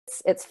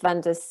it's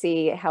fun to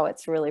see how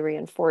it's really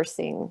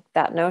reinforcing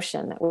that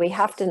notion that we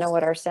have to know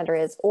what our center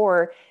is,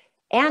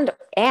 and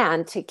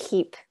to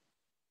keep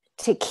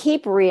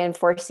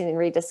reinforcing and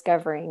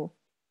rediscovering,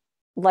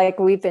 like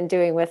we've been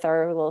doing with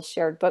our little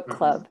shared book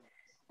club,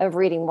 of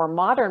reading more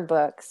modern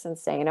books and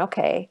saying,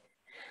 okay,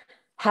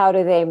 how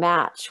do they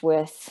match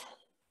with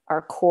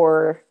our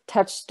core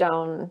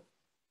touchstone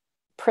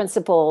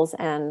principles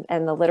and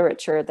the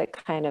literature that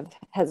kind of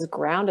has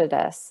grounded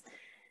us?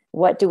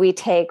 What do we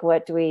take?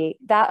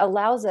 That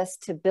allows us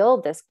to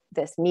build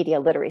this media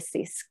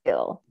literacy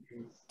skill,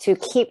 to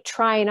keep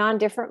trying on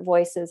different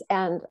voices.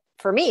 And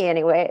for me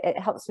anyway, it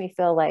helps me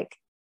feel like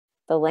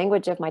the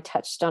language of my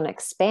touchstone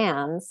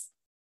expands,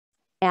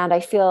 and I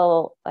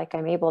feel like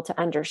I'm able to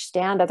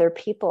understand other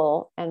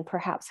people and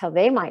perhaps how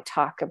they might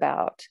talk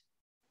about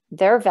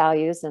their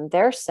values and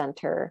their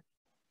center,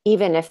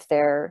 even if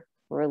they're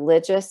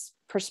religious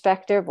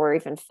perspective or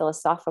even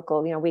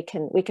philosophical. You know, we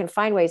can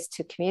find ways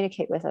to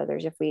communicate with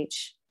others if we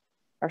each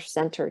are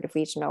centered, if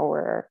we each know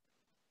where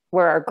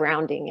our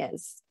grounding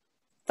is.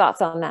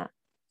 Thoughts on that?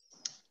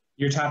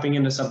 You're tapping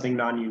into something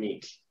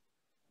non-unique,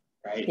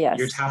 right? Yes.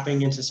 You're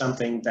tapping into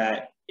something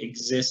that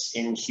exists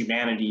in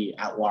humanity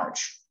at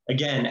large.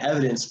 Again,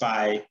 evidenced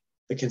by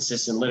the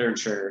consistent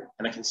literature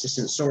and the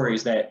consistent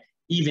stories that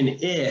even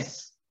if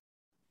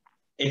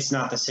it's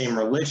not the same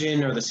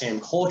religion or the same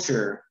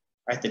culture,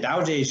 right? The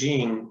Tao Te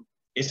Ching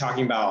is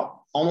talking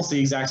about almost the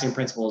exact same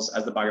principles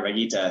as the Bhagavad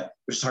Gita,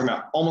 which is talking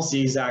about almost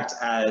the exact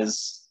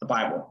as the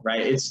Bible,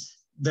 right? It's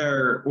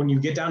there, when you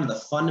get down to the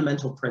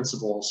fundamental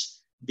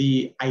principles,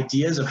 the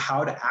ideas of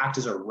how to act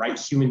as a right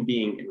human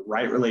being in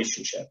right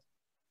relationship,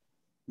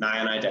 nigh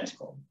on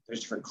identical. There's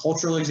different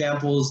cultural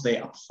examples, they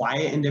apply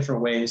it in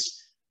different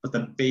ways, but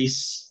the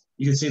base,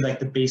 you could say like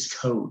the base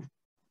code.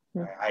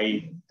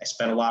 I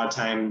spent a lot of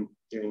time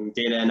doing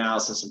data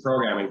analysis and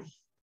programming.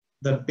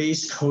 The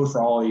base code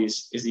for all of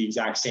these is the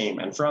exact same.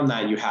 And from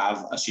that, you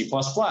have a C++,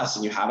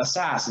 and you have a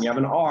SAS, and you have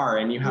an R,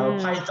 and you have a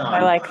Python.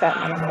 I like that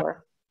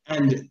metaphor.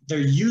 And they're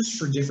used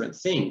for different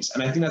things.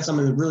 And I think that's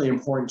something that's really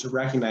important to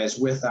recognize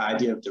with the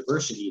idea of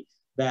diversity,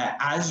 that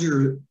as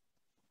you're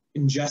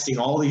ingesting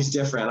all these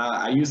different,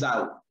 I use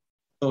that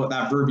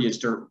verbiage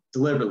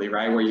deliberately,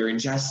 right? Where you're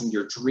ingesting,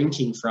 you're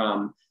drinking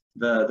from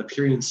the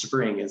Pierian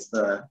spring is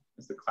the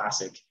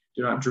classic.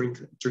 Do not drink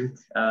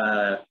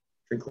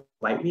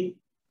lightly.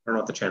 I don't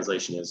know what the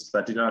translation is,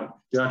 but do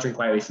not drink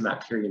lightly from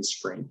that Pierian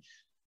spring.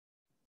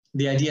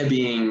 The idea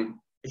being,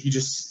 if you're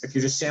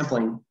just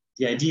sampling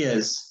the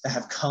ideas that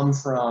have come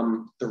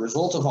from the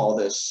result of all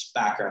this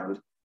background,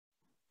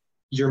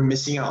 you're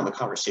missing out on the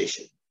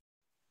conversation.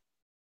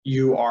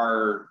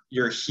 You're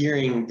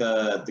hearing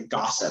the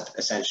gossip,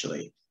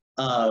 essentially,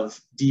 of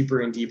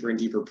deeper and deeper and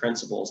deeper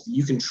principles that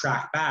you can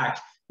track back,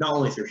 not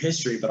only through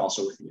history, but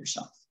also within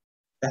yourself.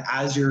 That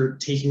as you're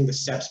taking the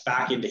steps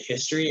back into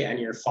history and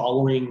you're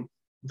following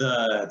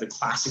the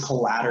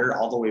classical ladder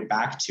all the way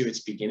back to its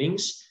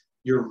beginnings,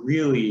 you're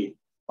really,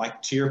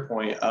 like to your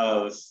point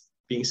of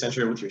being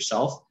centered with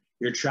yourself,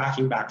 you're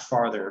tracking back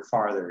farther and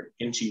farther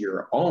into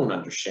your own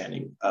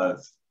understanding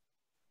of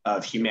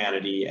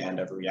humanity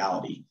and of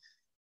reality.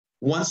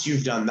 Once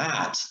you've done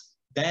that,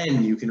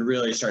 then you can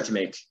really start to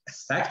make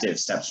effective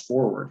steps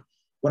forward.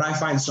 What I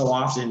find so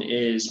often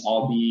is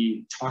I'll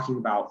be talking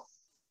about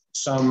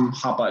some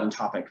hot button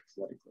topic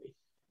politically,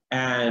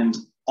 and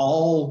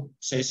I'll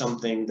say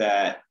something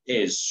that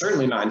is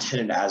certainly not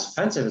intended as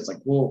offensive. It's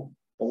like, well,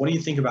 what do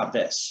you think about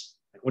this?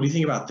 Like, what do you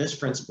think about this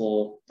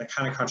principle that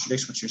kind of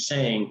contradicts what you're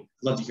saying?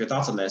 I'd love to hear your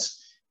thoughts on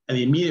this. And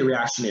the immediate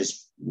reaction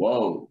is,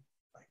 whoa,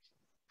 like,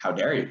 how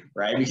dare you,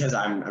 right? Because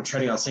I'm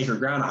treading on sacred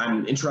ground.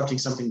 I'm interrupting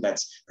something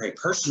that's very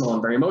personal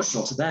and very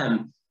emotional to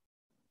them.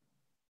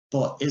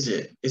 But is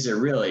it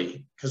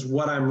really? Because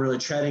what I'm really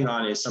treading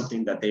on is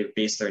something that they've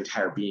based their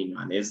entire being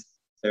on. Is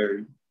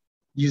they're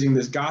using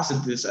this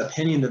gossip, this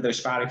opinion that they're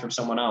spouting from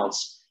someone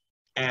else.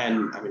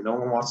 And I mean, no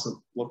one wants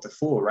to look the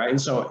fool, right? And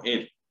so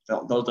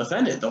they'll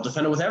defend it. They'll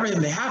defend it with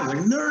everything they have. It's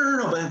like,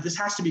 no, but this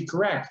has to be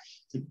correct.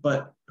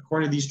 But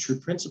according to these true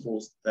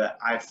principles that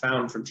I've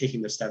found from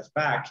taking the steps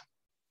back,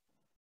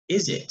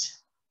 is it?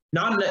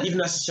 Not even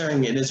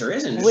necessarily it is or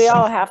isn't. We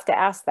all have to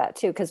ask that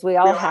too, because we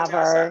all have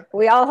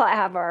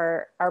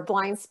our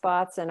blind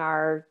spots and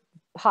our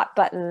hot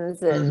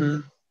buttons.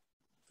 And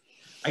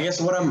I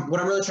guess what I'm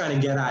really trying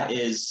to get at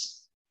is,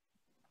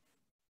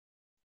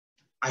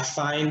 I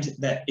find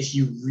that if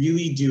you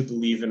really do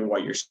believe in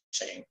what you're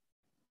saying,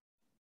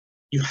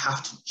 you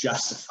have to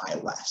justify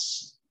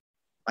less.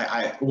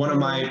 One of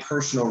my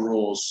personal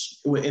rules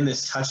in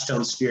this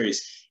Touchstone sphere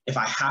is, if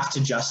I have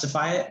to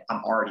justify it,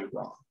 I'm already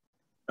wrong.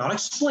 Not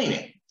explain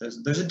it.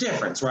 There's a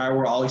difference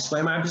where I'll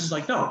explain my emphasis,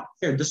 like, no,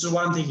 here, this is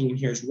what I'm thinking, and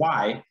here's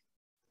why.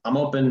 I'm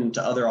open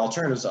to other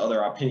alternatives, to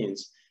other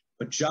opinions.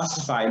 But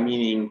justify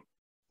meaning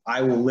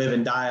I will live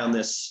and die on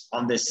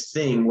this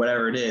thing,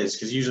 whatever it is,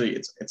 because usually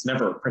it's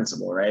never a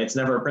principle, right? It's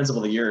never a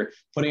principle that you're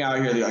putting out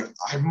here. You're like,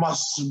 I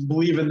must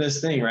believe in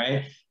this thing,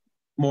 right?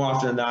 More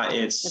often than not,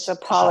 it's a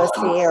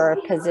policy or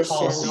a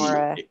position or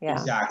a, yeah.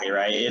 Exactly,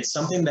 right? It's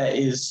something that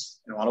is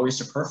in a lot of ways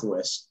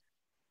superfluous,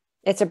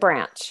 It's a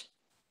branch.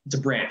 It's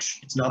a branch.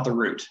 It's not the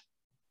root.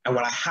 And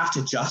when I have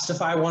to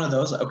justify one of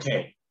those,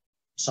 okay,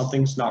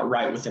 something's not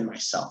right within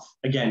myself.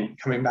 Again,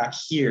 coming back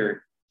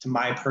here to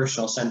my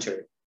personal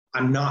center,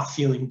 I'm not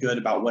feeling good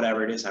about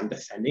whatever it is I'm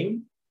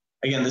defending.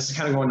 Again, this is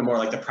kind of going to more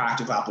like the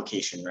practical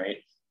application, right?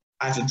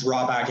 I have to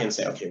draw back in and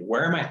say, okay,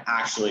 where am I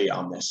actually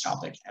on this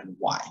topic and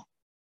why?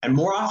 And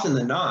more often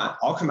than not,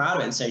 I'll come out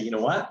of it and say, you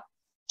know what?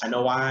 I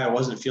know why I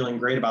wasn't feeling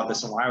great about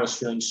this and why I was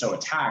feeling so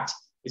attacked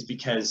is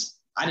because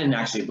I didn't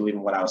actually believe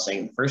in what I was saying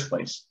in the first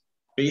place.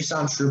 Based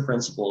on true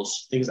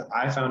principles, things that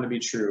I found to be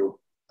true,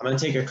 I'm going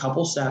to take a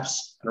couple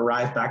steps and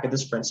arrive back at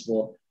this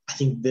principle. I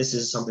think this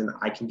is something that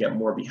I can get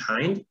more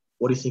behind.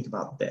 What do you think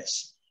about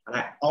this? And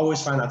I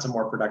always find that's a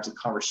more productive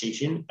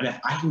conversation. And if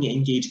I can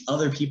engage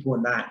other people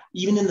in that,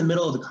 even in the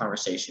middle of the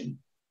conversation,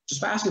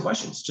 just by asking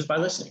questions, just by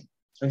listening.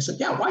 So I said,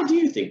 yeah, why do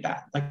you think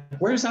that? Like,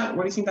 where do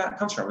you think that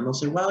comes from? And they'll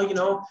say, well, you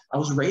know, I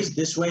was raised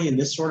this way in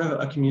this sort of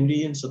a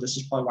community. And so this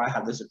is probably why I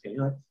have this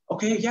opinion. Like,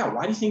 okay, yeah,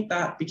 why do you think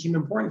that became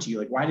important to you?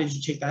 Like, why did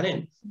you take that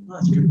in? Well,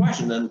 that's a good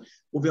question. Then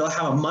we'll be able to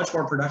have a much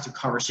more productive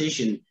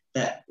conversation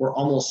that we're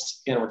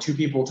almost, you know, we're two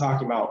people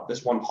talking about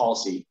this one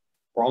policy.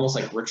 We're almost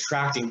like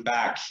retracting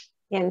back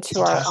into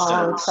our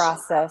own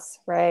process,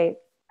 right?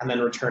 And then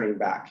returning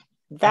back.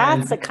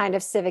 That's a kind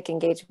of civic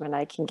engagement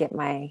I can get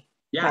my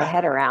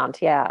head around.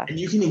 Yeah. And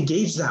you can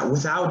engage that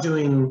without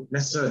doing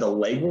necessarily the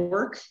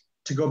legwork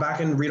to go back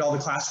and read all the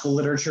classical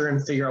literature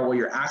and figure out what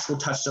your actual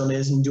touchstone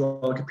is and do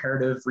all the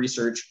comparative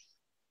research.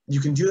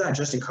 You can do that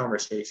just in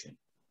conversation,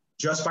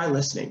 just by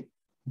listening.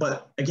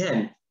 But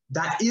again,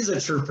 that is a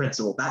true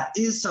principle. That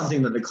is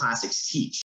something that the classics teach.